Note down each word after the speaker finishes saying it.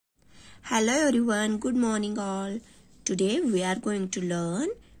Hello everyone, good morning all. Today we are going to learn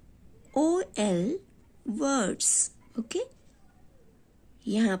OL words. Okay?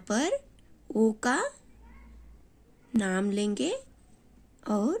 यहाँ पर O का नाम लेंगे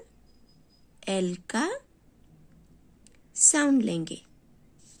और L का साउंड लेंगे.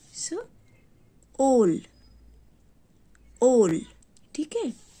 So all, ठीक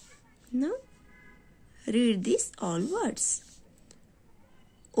है? Now read these all words.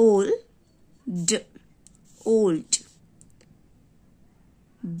 Old, old.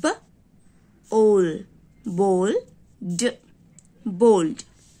 Old, bold, bold.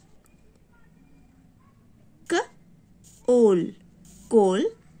 Old, cold,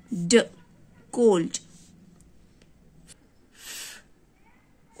 cold.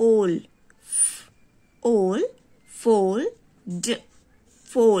 Old, fold,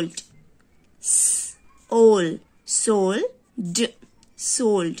 fold. Old, sold,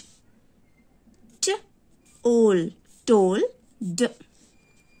 sold. Old, told,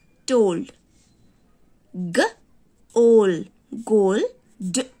 told. Old, gold,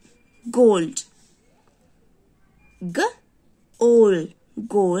 gold. Old,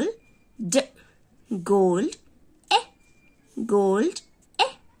 gold, gold. Gold,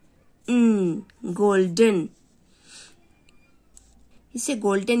 golden. इसे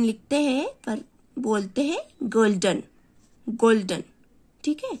golden लिखते हैं पर बोलते हैं golden, golden.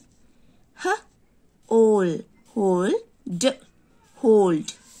 ठीक है? Old, hold,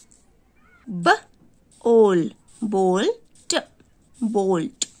 hold. Old, bold,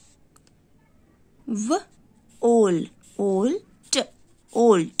 bold. Old, old,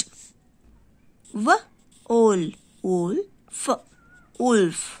 old. Old, wolf,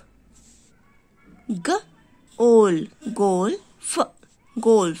 wolf. Old, golf,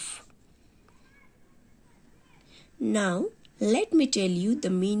 golf. Now, let me tell you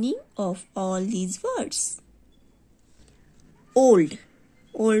the meaning of all these words. Old.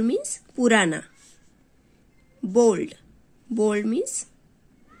 Old means purana. Bold. Bold means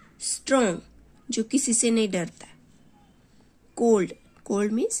strong, जो किसी से नहीं डरता. Cold.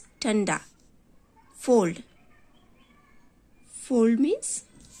 Cold means ठंडा. Fold. Fold means,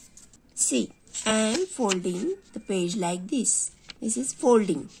 see, I am folding the page like this. This is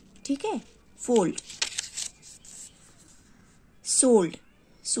folding. ठीक है? Fold. Sold.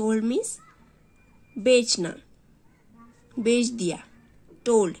 Sold means बेचना, बेच दिया.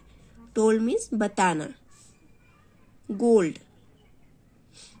 Told. Told means बताना. Gold.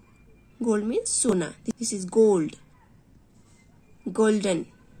 Gold means सोना. This is gold. Golden.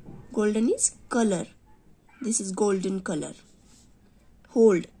 Golden is color. This is golden color.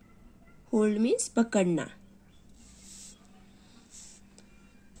 Hold. Hold means पकड़ना.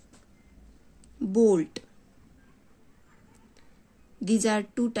 Bolt. These are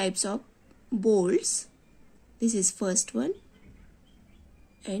two types of bolts. This is first one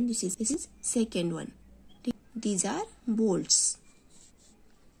and this is second one. These are bolts.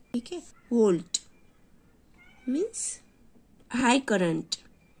 Okay? Volt means high current,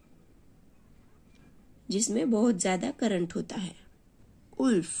 जिसमें बहुत ज़्यादा current होता है.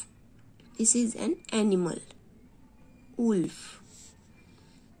 Wolf. This is an animal. Wolf.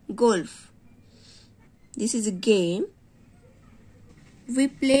 Golf. This is a game. We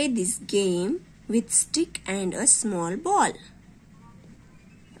play this game with stick and a small ball.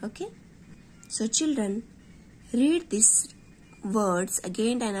 Okay? So children, read these words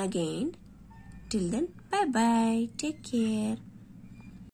again and again. Till then, bye bye. Take care.